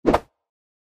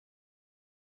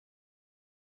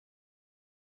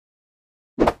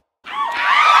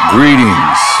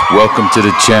Greetings, welcome to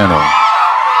the channel.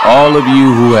 All of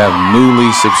you who have newly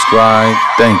subscribed,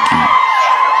 thank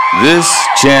you. This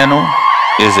channel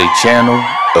is a channel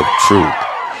of truth.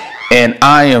 And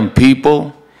I am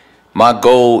people. My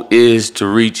goal is to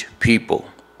reach people.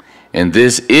 And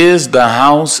this is the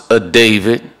house of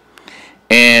David.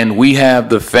 And we have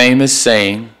the famous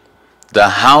saying, the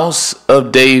house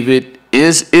of David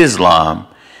is Islam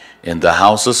and the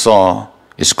house of Saul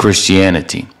is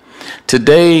Christianity.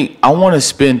 Today, I want to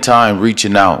spend time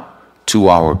reaching out to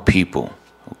our people,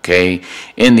 okay,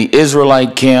 in the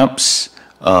Israelite camps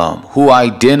who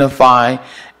identify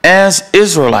as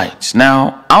Israelites.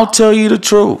 Now, I'll tell you the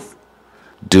truth.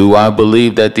 Do I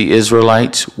believe that the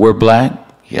Israelites were black?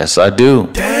 Yes, I do.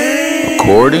 Damn.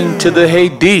 According to the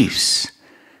Hadiths,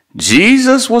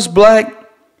 Jesus was black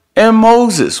and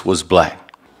Moses was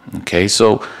black. Okay,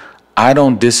 so I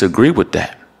don't disagree with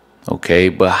that. Okay,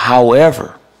 but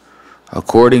however,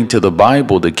 according to the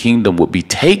Bible, the kingdom would be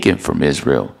taken from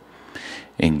Israel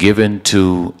and given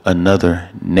to another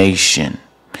nation.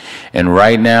 And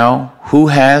right now, who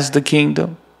has the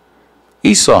kingdom?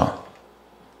 Esau.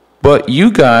 But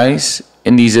you guys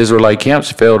in these Israelite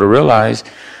camps fail to realize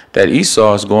that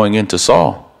Esau is going into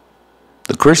Saul,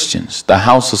 the Christians, the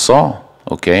house of Saul,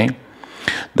 okay?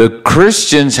 The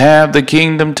Christians have the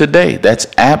kingdom today. That's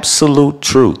absolute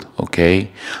truth,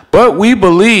 okay? But we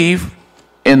believe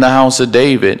in the house of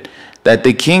David that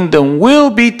the kingdom will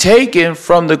be taken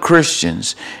from the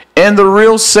Christians and the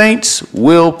real saints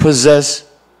will possess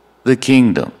the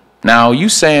kingdom. Now, you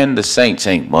saying the saints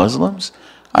ain't Muslims?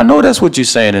 I know that's what you're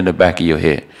saying in the back of your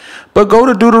head. But go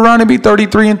to Deuteronomy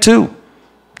 33:2.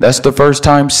 That's the first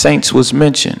time saints was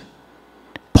mentioned.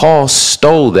 Paul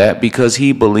stole that because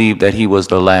he believed that he was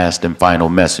the last and final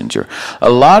messenger. A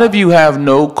lot of you have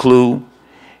no clue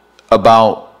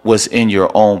about what's in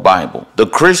your own Bible. The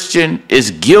Christian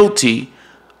is guilty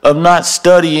of not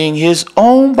studying his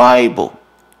own Bible.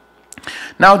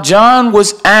 Now, John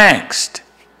was asked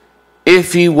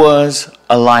if he was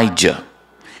Elijah.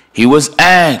 He was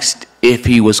asked if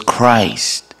he was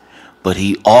Christ. But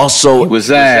he also was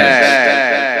asked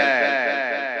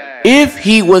if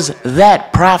he was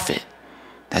that prophet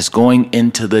that's going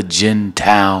into the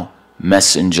Gentile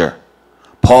messenger.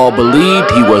 Paul believed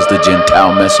he was the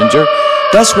Gentile messenger.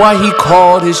 That's why he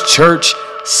called his church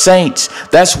saints.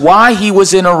 That's why he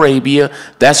was in Arabia.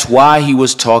 That's why he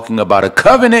was talking about a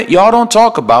covenant y'all don't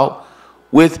talk about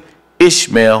with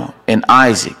Ishmael and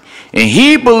Isaac. And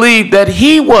he believed that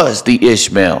he was the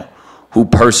Ishmael who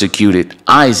persecuted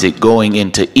Isaac going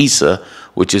into Esau,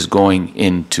 which is going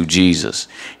into Jesus.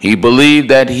 He believed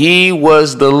that he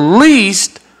was the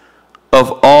least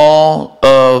of all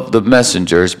of the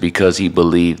messengers because he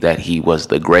believed that he was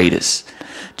the greatest.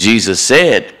 Jesus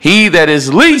said, he that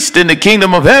is least in the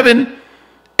kingdom of heaven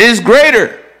is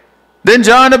greater than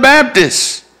John the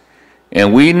Baptist.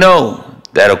 And we know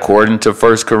that according to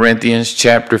 1 Corinthians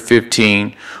chapter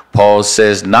 15, Paul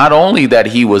says not only that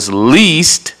he was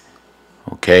least,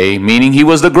 okay, meaning he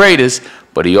was the greatest,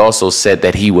 but he also said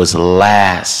that he was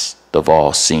last of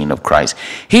all seen of Christ.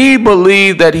 He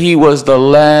believed that he was the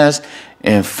last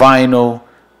and final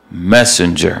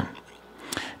messenger.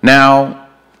 Now,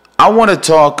 I want to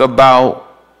talk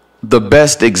about the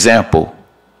best example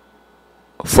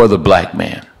for the black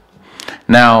man.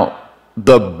 Now,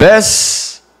 the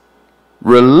best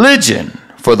religion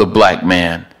for the black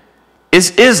man is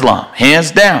Islam,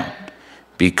 hands down,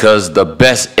 because the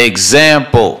best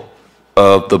example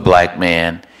of the black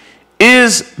man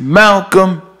is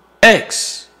Malcolm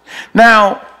X.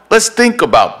 Now, let's think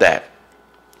about that.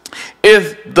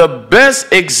 If the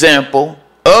best example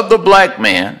of the black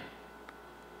man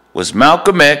was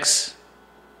Malcolm X,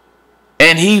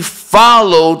 and he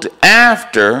followed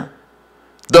after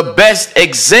the best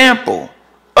example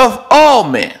of all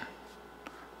men,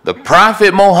 the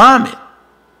Prophet Muhammad,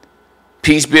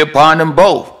 peace be upon them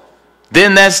both,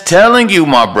 then that's telling you,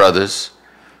 my brothers,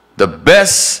 the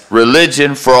best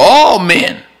religion for all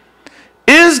men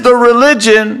is the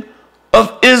religion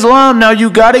of Islam. Now, you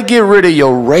got to get rid of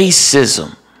your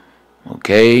racism,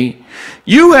 okay?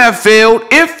 You have failed,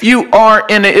 if you are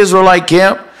in the Israelite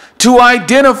camp, to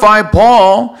identify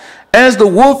Paul as the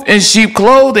wolf in sheep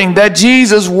clothing that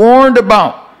Jesus warned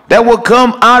about, that will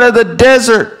come out of the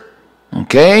desert,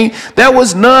 okay? That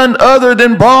was none other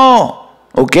than Paul.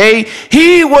 Okay,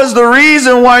 he was the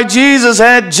reason why Jesus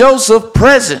had Joseph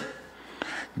present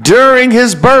during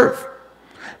his birth,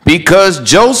 because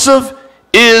Joseph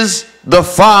is the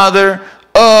father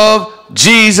of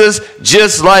Jesus,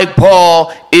 just like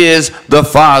Paul is the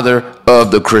father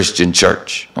of the Christian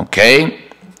church. Okay,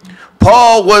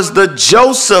 Paul was the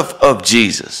Joseph of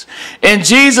Jesus. And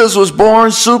Jesus was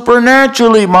born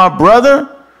supernaturally, my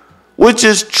brother, which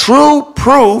is true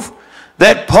proof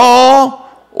that Paul,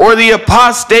 or the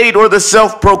apostate, or the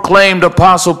self-proclaimed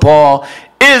Apostle Paul,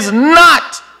 is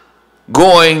not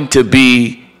going to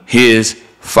be his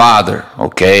father.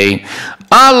 Okay?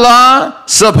 Allah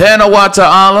subhanahu wa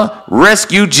ta'ala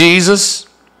rescued Jesus.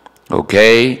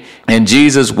 Okay? And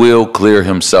Jesus will clear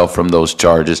himself from those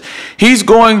charges. He's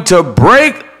going to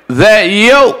break that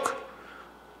yoke.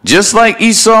 Just like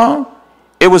Esau,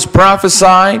 it was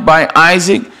prophesied by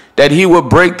Isaac that he would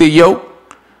break the yoke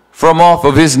from off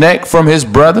of his neck from his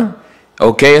brother.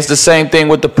 Okay, it's the same thing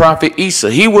with the prophet Esau.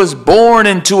 He was born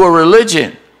into a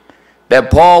religion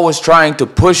that Paul was trying to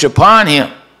push upon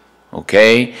him.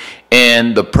 Okay,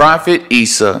 and the prophet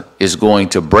Esau is going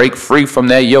to break free from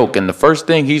that yoke. And the first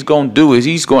thing he's going to do is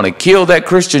he's going to kill that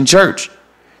Christian church.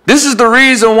 This is the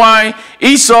reason why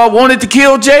Esau wanted to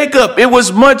kill Jacob. It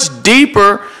was much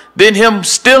deeper than him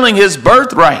stealing his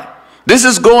birthright. This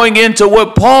is going into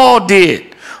what Paul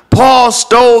did. Paul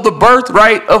stole the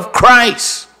birthright of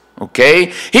Christ.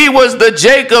 Okay, he was the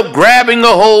Jacob grabbing a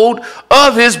hold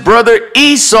of his brother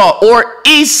Esau, or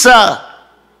Esau.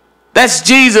 That's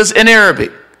Jesus in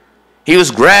Arabic. He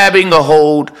was grabbing a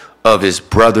hold of his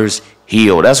brother's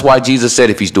heel. That's why Jesus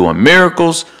said if he's doing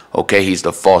miracles, okay, he's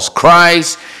the false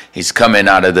Christ. He's coming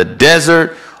out of the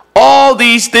desert. All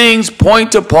these things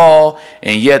point to Paul,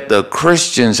 and yet the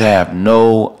Christians have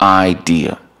no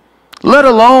idea. Let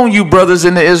alone you brothers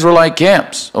in the Israelite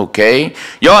camps, okay?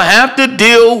 Y'all have to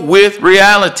deal with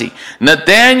reality.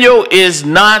 Nathaniel is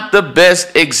not the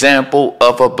best example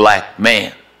of a black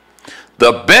man.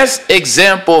 The best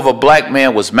example of a black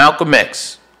man was Malcolm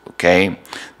X, okay?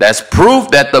 That's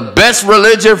proof that the best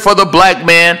religion for the black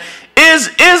man is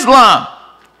Islam.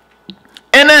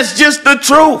 And that's just the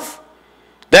truth.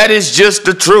 That is just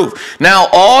the truth. Now,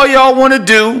 all y'all want to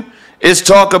do is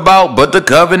talk about, but the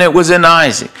covenant was in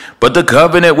Isaac. But the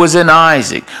covenant was in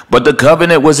Isaac. But the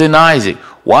covenant was in Isaac.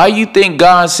 Why you think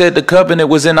God said the covenant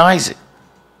was in Isaac?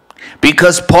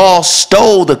 Because Paul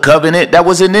stole the covenant that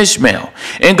was in Ishmael.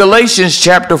 In Galatians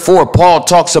chapter 4, Paul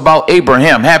talks about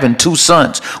Abraham having 2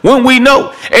 sons. When we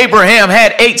know Abraham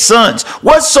had 8 sons,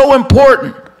 what's so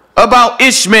important about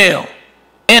Ishmael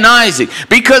and Isaac?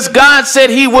 Because God said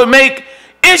he would make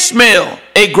Ishmael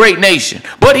a great nation.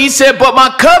 But he said, but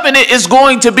my covenant is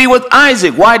going to be with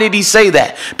Isaac. Why did he say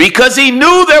that? Because he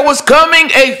knew there was coming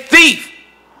a thief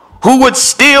who would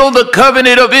steal the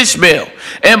covenant of Ishmael.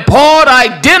 And Paul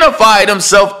identified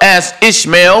himself as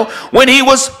Ishmael when he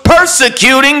was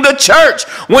persecuting the church,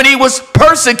 when he was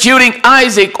persecuting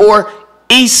Isaac, or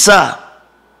Esau.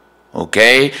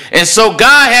 Okay? And so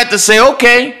God had to say,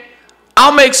 okay,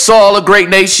 I'll make Saul a great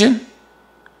nation.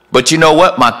 But you know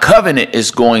what? My covenant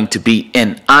is going to be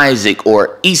in Isaac,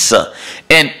 or Esau.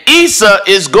 And Esau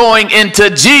is going into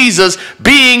Jesus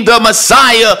being the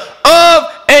Messiah of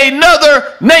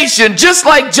another nation, just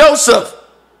like Joseph.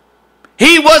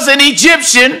 He was an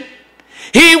Egyptian.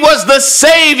 He was the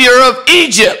savior of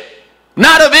Egypt,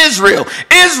 not of Israel.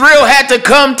 Israel had to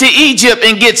come to Egypt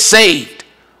and get saved.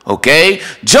 Okay?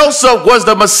 Joseph was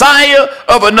the Messiah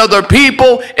of another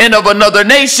people and of another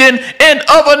nation and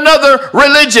of another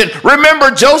religion. Remember,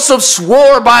 Joseph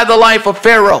swore by the life of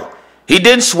Pharaoh. He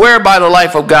didn't swear by the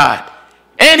life of God.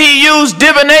 And he used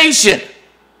divination.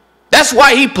 That's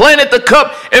why he planted the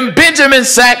cup in Benjamin's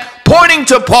sack, pointing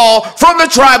to Paul from the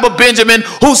tribe of Benjamin,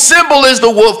 whose symbol is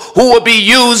the wolf, who will be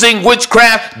using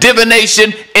witchcraft,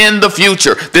 divination in the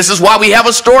future. This is why we have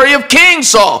a story of King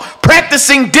Saul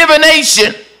practicing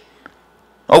divination.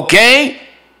 Okay?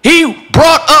 He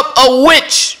brought up a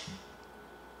witch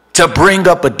to bring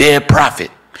up a dead prophet.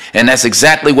 And that's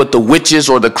exactly what the witches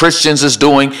or the Christians is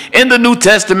doing in the New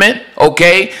Testament.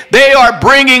 Okay? They are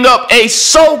bringing up a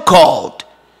so-called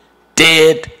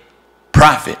dead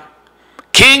prophet.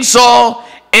 King Saul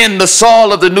and the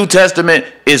Saul of the New Testament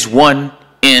is one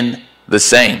in the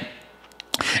same.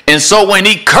 And so when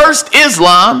he cursed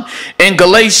Islam in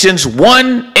Galatians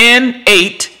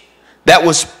 1:8, that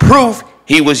was proof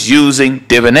he was using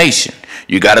divination.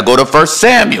 You got to go to 1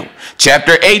 Samuel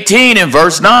chapter 18 and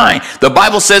verse 9. The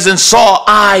Bible says, and Saul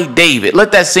eyed David.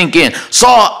 Let that sink in.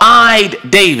 Saul eyed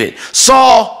David.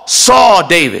 Saul saw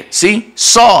David. See?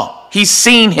 Saw. He's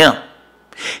seen him.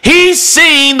 He's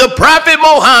seen the prophet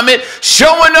Muhammad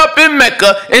showing up in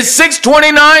Mecca in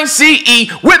 629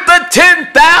 CE with the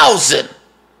 10,000.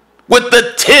 With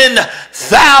the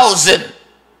 10,000.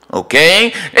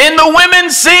 Okay? And the women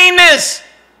seen this.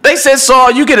 They said,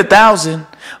 Saul, you get 1,000.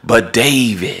 But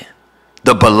David,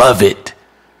 the beloved,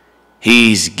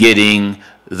 he's getting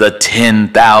the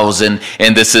 10,000.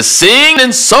 And this is sing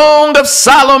in Song of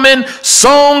Solomon,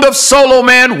 Song of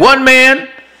Solomon, one man,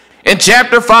 in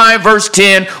chapter 5, verse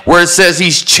 10, where it says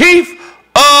he's chief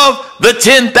of the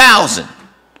 10,000.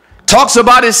 Talks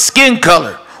about his skin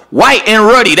color, white and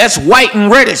ruddy. That's white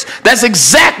and reddish. That's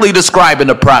exactly describing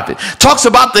the prophet. Talks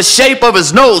about the shape of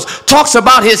his nose. Talks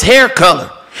about his hair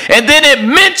color. And then it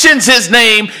mentions his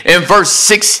name in verse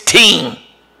 16.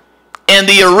 In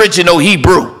the original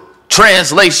Hebrew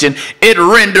translation, it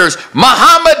renders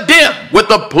Muhammadim with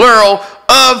the plural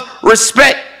of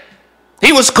respect.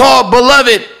 He was called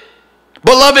beloved.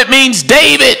 Beloved means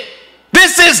David.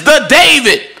 This is the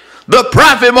David. The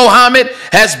prophet Muhammad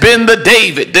has been the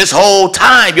David this whole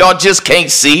time. Y'all just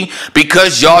can't see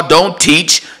because y'all don't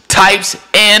teach types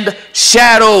and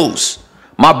shadows.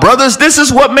 My brothers, this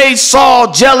is what made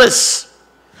Saul jealous.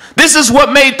 This is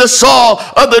what made the Saul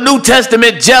of the New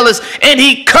Testament jealous. And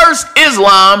he cursed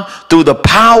Islam through the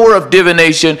power of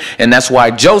divination. And that's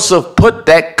why Joseph put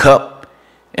that cup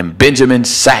in Benjamin's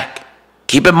sack.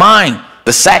 Keep in mind,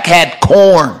 the sack had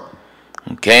corn.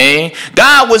 Okay,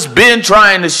 God was been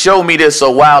trying to show me this a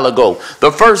while ago.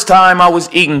 The first time I was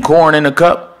eating corn in a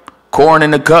cup,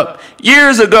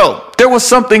 years ago, there was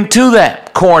something to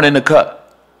that corn in the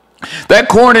cup. That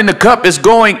corn in the cup is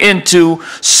going into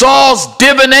Saul's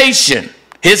divination,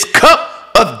 his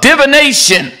cup of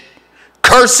divination,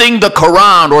 cursing the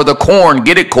Quran or the corn.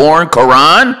 Get it, corn,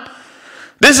 Quran.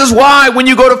 This is why when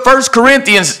you go to 1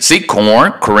 Corinthians, see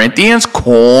corn, Corinthians,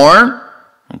 corn.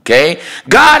 Okay,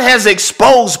 God has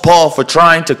exposed Paul for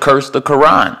trying to curse the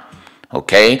Quran.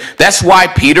 Okay, that's why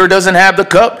Peter doesn't have the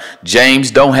cup.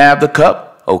 James don't have the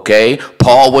cup. Okay,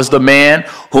 Paul was the man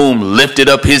whom lifted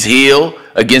up his heel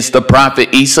against the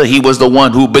prophet Esau. He was the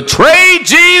one who betrayed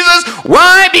Jesus.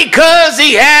 Why? Because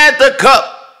he had the cup.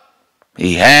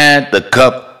 He had the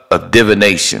cup of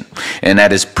divination. And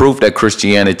that is proof that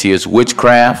Christianity is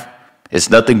witchcraft. It's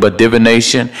nothing but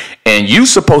divination. And you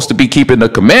supposed to be keeping the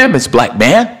commandments, black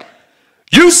man.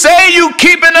 You say you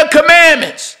keeping the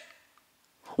commandments.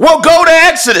 Well, go to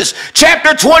Exodus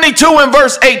chapter 22 and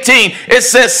verse 18. It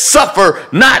says, suffer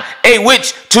not a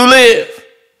witch to live.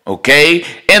 Okay.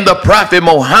 And the prophet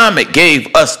Muhammad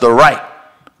gave us the right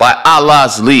by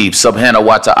Allah's leave, subhanahu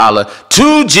wa ta'ala,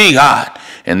 to jihad.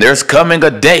 And there's coming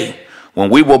a day when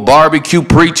we will barbecue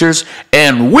preachers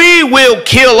and we will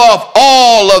kill off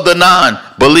all of the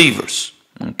non-believers.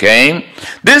 Okay?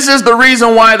 This is the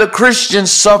reason why the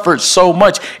Christians suffered so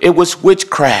much. It was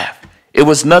witchcraft. It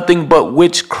was nothing but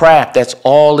witchcraft. That's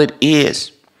all it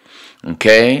is.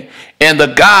 Okay? And the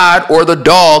God or the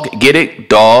dog, get it?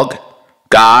 Dog,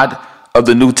 God of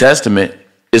the New Testament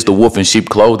is the wolf in sheep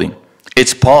clothing.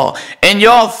 It's Paul. And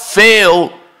y'all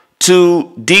failed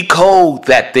to decode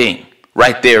that thing.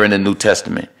 Right there in the New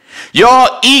Testament.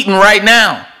 Y'all eating right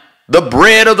now the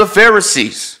bread of the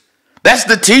Pharisees. That's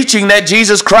the teaching that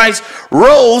Jesus Christ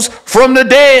rose from the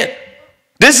dead.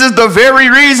 This is the very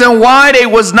reason why they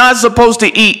was not supposed to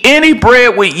eat any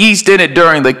bread with yeast in it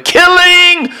during the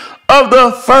killing of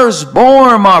the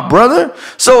firstborn, my brother.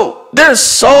 So there's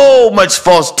so much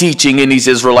false teaching in these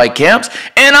Israelite camps.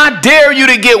 And I dare you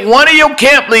to get one of your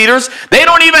camp leaders. They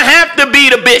don't even have to be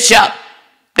the bishop.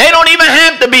 They don't even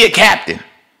have to be a captain.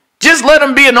 Just let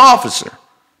them be an officer.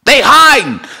 They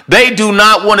hiding. They do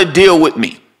not want to deal with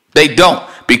me. They don't.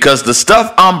 Because the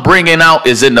stuff I'm bringing out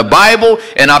is in the Bible.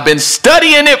 And I've been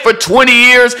studying it for 20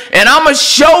 years. And I'm going to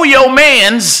show your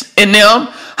mans in them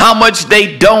how much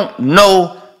they don't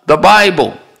know the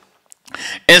Bible.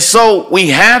 And so we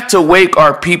have to wake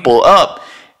our people up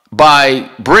by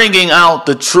bringing out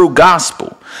the true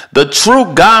gospel. The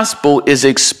true gospel is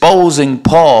exposing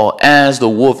Paul as the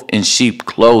wolf in sheep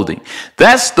clothing.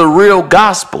 That's the real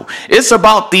gospel. It's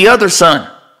about the other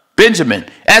son, Benjamin,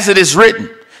 as it is written.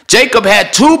 Jacob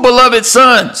had two beloved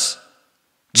sons,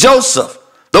 Joseph,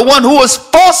 the one who was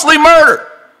falsely murdered,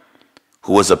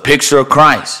 who was a picture of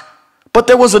Christ. But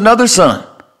there was another son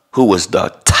who was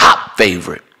the top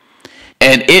favorite,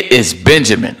 and it is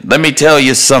Benjamin. Let me tell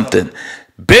you something.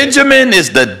 Benjamin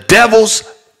is the devil's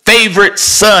favorite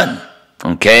son,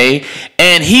 okay?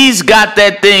 And he's got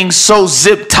that thing so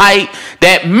zip tight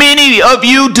that many of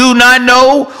you do not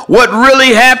know what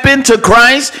really happened to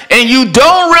Christ, and you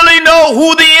don't really know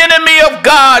who the enemy of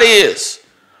God is.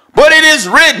 But it is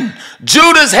written,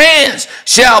 Judah's hands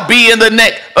shall be in the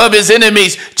neck of his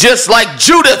enemies, just like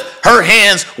Judith, her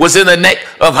hands was in the neck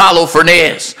of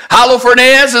Holofernes.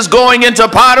 Holofernes is going into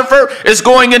Potiphar, is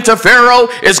going into Pharaoh,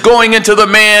 is going into the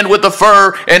man with the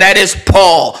fur, and that is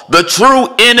Paul, the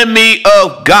true enemy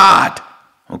of God.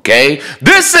 Okay,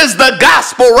 this is the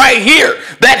gospel right here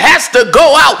that has to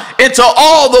go out into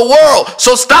all the world.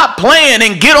 So stop playing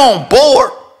and get on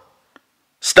board.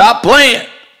 Stop playing.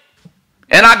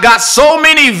 And I got so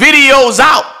many videos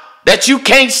out that you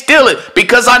can't steal it,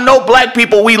 because I know black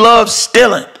people, we love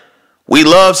stealing. We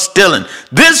love stealing.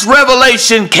 This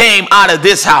revelation came out of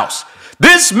this house.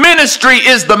 This ministry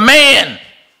is the man,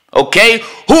 okay,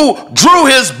 who drew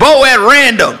his bow at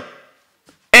random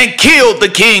and killed the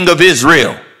king of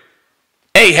Israel,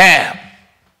 Ahab.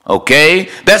 Okay,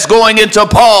 that's going into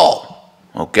Paul.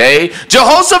 Okay,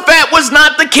 Jehoshaphat was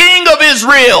not the king of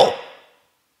Israel.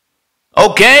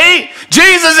 Okay,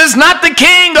 Jesus is not the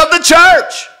king of the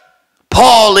church.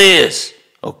 Paul is.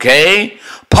 Okay,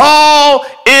 Paul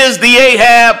is the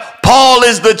Ahab. Paul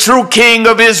is the true king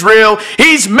of Israel.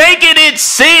 He's making it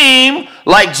seem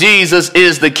like Jesus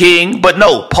is the king, but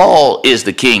no, Paul is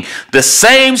the king. The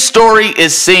same story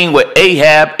is seen with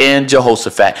Ahab and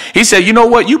Jehoshaphat. He said, you know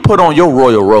what? You put on your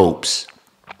royal robes.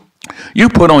 You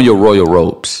put on your royal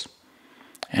robes,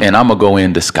 and I'm going to go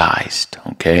in disguised.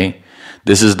 Okay,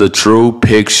 this is the true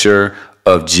picture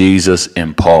of Jesus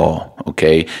and Paul.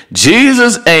 Okay,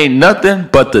 Jesus ain't nothing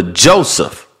but the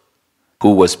Joseph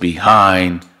who was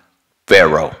behind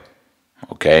Pharaoh.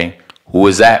 Okay, who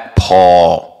is that?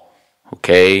 Paul.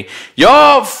 Okay,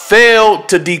 y'all failed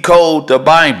to decode the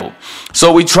Bible.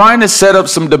 So we're trying to set up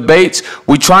some debates.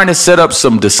 We're trying to set up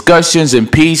some discussions in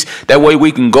peace. That way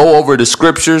we can go over the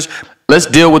scriptures. Let's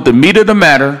deal with the meat of the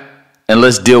matter, and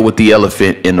let's deal with the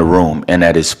elephant in the room, and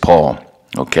that is Paul.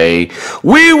 Okay,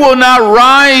 we will not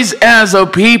rise as a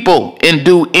people and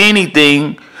do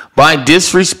anything by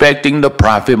disrespecting the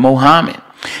prophet Muhammad.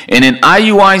 And in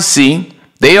IUIC,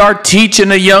 they are teaching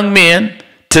the young men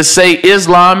to say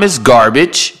Islam is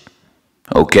garbage.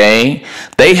 Okay,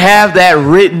 they have that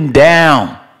written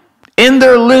down in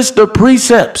their list of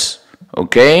precepts.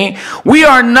 Okay, we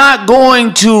are not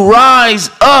going to rise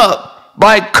up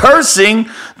by cursing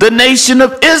the nation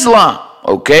of Islam.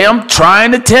 Okay, I'm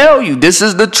trying to tell you, this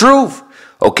is the truth.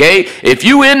 Okay, if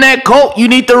you in that cult, you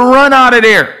need to run out of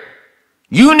there.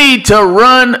 You need to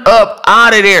run up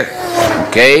out of there.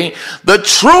 Okay, the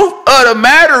truth of the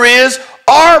matter is,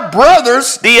 our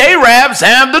brothers, the Arabs,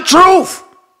 have the truth.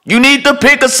 You need to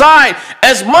pick a side.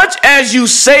 As much as you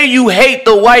say you hate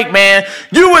the white man,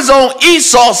 you was on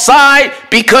Esau's side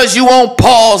because you on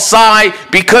Paul's side,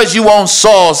 because you on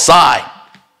Saul's side.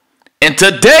 And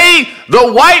today,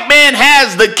 the white man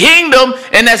has the kingdom,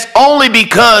 and that's only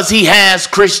because he has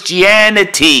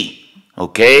Christianity.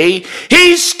 Okay?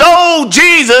 He stole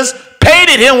Jesus,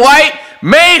 painted him white,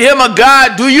 made him a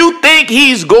god. Do you think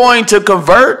he's going to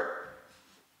convert?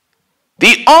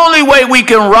 The only way we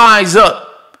can rise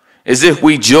up is if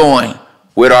we join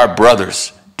with our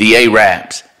brothers, the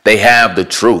Arabs. They have the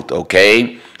truth,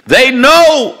 okay? They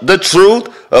know the truth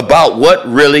about what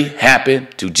really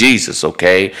happened to Jesus,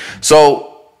 okay?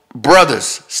 So,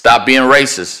 brothers, stop being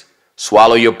racist.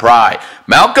 Swallow your pride.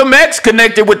 Malcolm X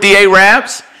connected with the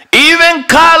Arabs. Even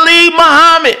Khalid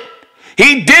Muhammad.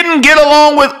 He didn't get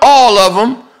along with all of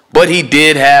them, but he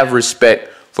did have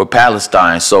respect for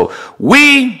Palestine. So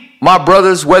we, my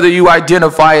brothers, whether you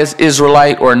identify as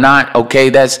Israelite or not, okay,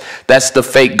 that's the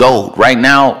fake gold. Right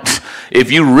now,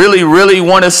 if you really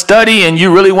want to study and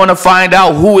you really want to find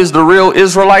out who is the real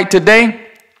Israelite today,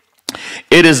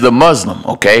 it is the Muslim,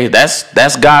 okay?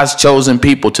 That's God's chosen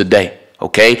people today,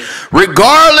 okay?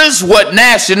 Regardless what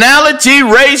nationality,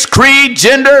 race, creed,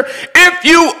 gender, if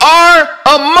you are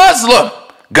a Muslim,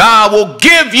 God will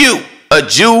give you a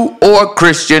Jew or a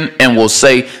Christian and will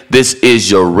say, this is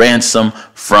your ransom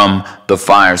from the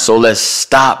fire. So let's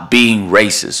stop being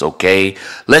racist, okay?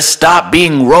 Let's stop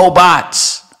being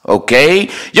robots. Okay,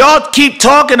 y'all keep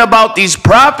talking about these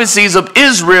prophecies of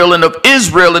Israel and of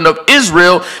Israel and of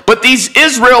Israel, but these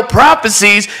Israel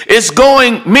prophecies is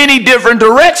going many different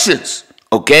directions.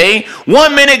 Okay,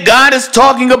 1 minute God is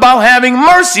talking about having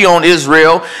mercy on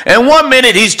Israel, and 1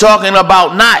 minute he's talking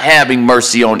about not having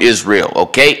mercy on Israel.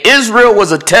 Okay, Israel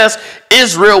was a test.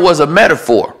 Israel was a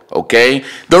metaphor. Okay,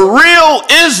 the real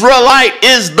Israelite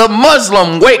is the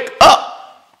Muslim. Wake up.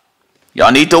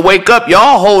 Y'all need to wake up.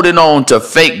 Y'all holding on to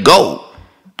fake gold.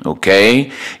 Okay?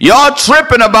 Y'all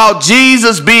tripping about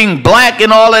Jesus being black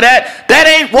and all of that. That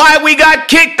ain't why we got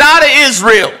kicked out of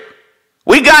Israel.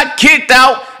 We got kicked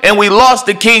out and we lost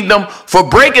the kingdom for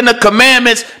breaking the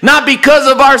commandments, not because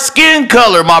of our skin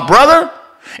color, my brother.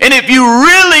 And if you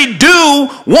really do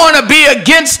want to be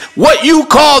against what you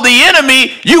call the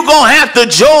enemy, you're going to have to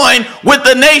join with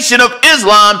the Nation of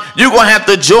Islam. You're going to have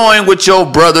to join with your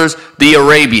brothers, the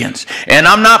Arabians. And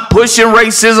I'm not pushing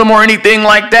racism or anything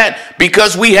like that,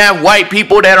 because we have white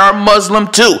people that are Muslim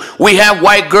too. We have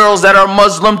white girls that are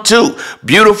Muslim too.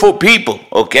 Beautiful people,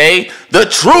 okay? The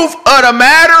truth of the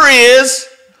matter is,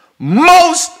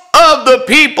 most of the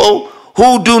people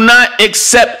who do not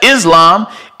accept Islam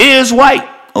is white.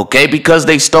 Okay, because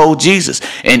they stole Jesus.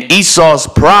 And Esau's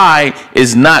pride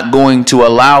is not going to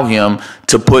allow him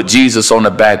to put Jesus on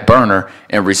the back burner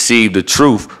and receive the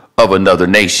truth of another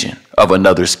nation, of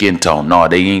another skin tone. No,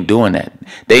 they ain't doing that.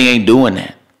 They ain't doing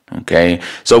that. Okay,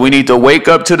 so we need to wake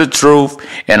up to the truth.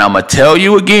 And I'm going to tell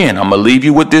you again, I'm going to leave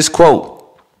you with this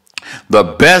quote. The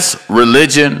best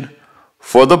religion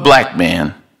for the black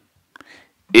man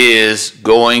is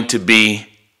going to be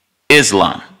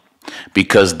Islam.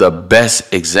 Because the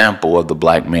best example of the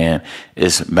black man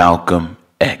is Malcolm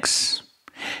X.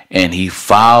 And he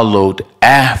followed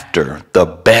after the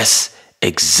best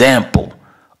example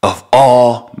of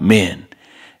all men.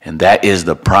 And that is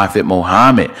the Prophet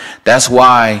Muhammad. That's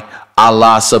why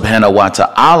Allah subhanahu wa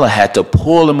ta'ala had to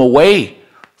pull him away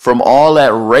from all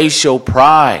that racial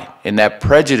pride and that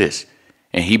prejudice.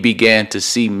 And he began to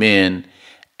see men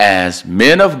as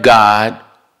men of God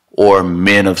or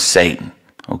men of Satan.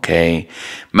 Okay,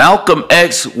 Malcolm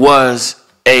X was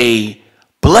a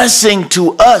blessing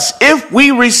to us if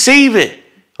we receive it.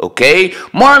 Okay,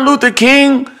 Martin Luther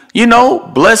King, you know,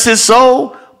 bless his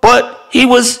soul, but he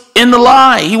was in the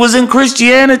lie. He was in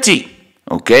Christianity.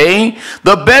 Okay,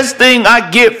 the best thing I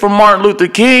get from Martin Luther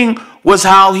King was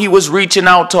how he was reaching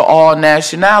out to all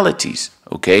nationalities.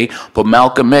 Okay, but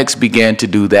Malcolm X began to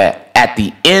do that at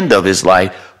the end of his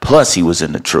life. Plus, he was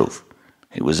in the truth.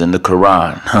 He was in the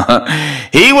Quran.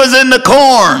 He was in the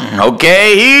corn,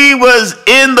 okay? He was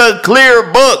in the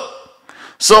clear book.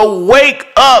 So wake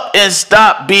up and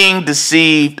stop being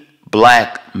deceived,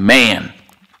 black man,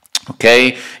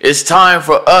 okay? It's time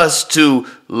for us to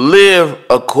live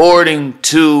according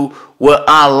to what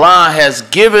Allah has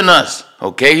given us,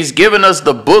 okay? He's given us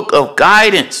the book of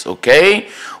guidance, okay?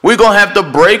 We're going to have to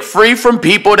break free from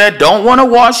people that don't want to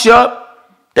wash up.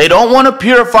 They don't want to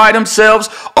purify themselves,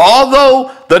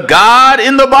 although the God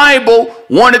in the Bible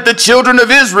wanted the children of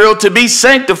Israel to be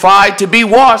sanctified, to be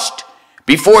washed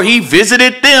before he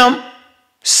visited them.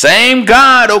 Same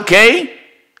God, okay?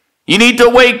 You need to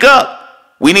wake up.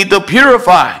 We need to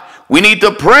purify. We need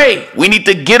to pray. We need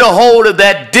to get a hold of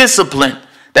that discipline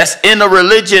that's in the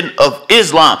religion of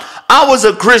Islam. I was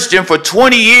a Christian for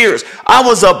 20 years. I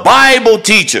was a Bible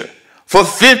teacher for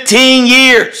 15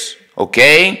 years,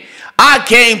 okay? I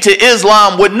came to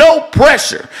Islam with no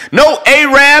pressure, no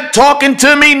Arab talking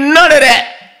to me, none of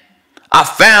that. I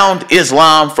found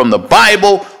Islam from the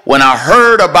Bible when I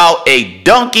heard about a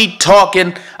donkey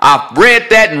talking. I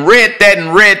read that and read that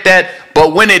and read that.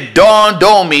 But when it dawned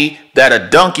on me that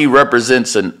a donkey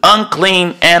represents an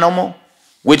unclean animal,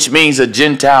 which means a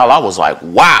Gentile, I was like,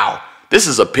 wow, this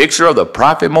is a picture of the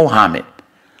Prophet Muhammad.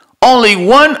 Only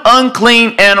one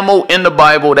unclean animal in the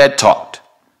Bible that talked.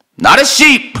 Not a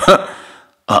sheep, an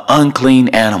unclean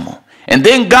animal. And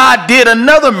then God did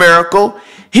another miracle.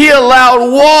 He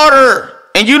allowed water.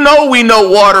 And you know, we know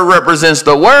water represents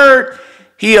the word.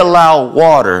 He allowed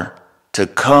water to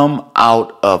come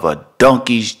out of a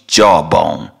donkey's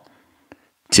jawbone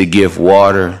to give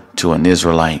water to an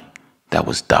Israelite that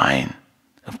was dying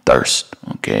of thirst.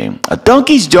 Okay, a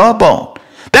donkey's jawbone.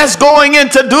 That's going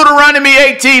into Deuteronomy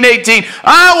 18:18.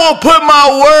 I will put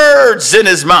my words in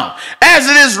his mouth. As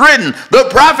it is written, the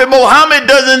Prophet Muhammad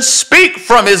doesn't speak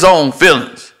from his own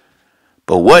feelings,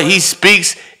 but what he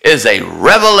speaks is a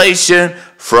revelation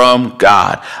from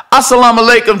God. Assalamu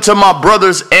alaikum to my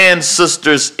brothers and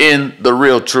sisters in the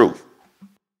real truth.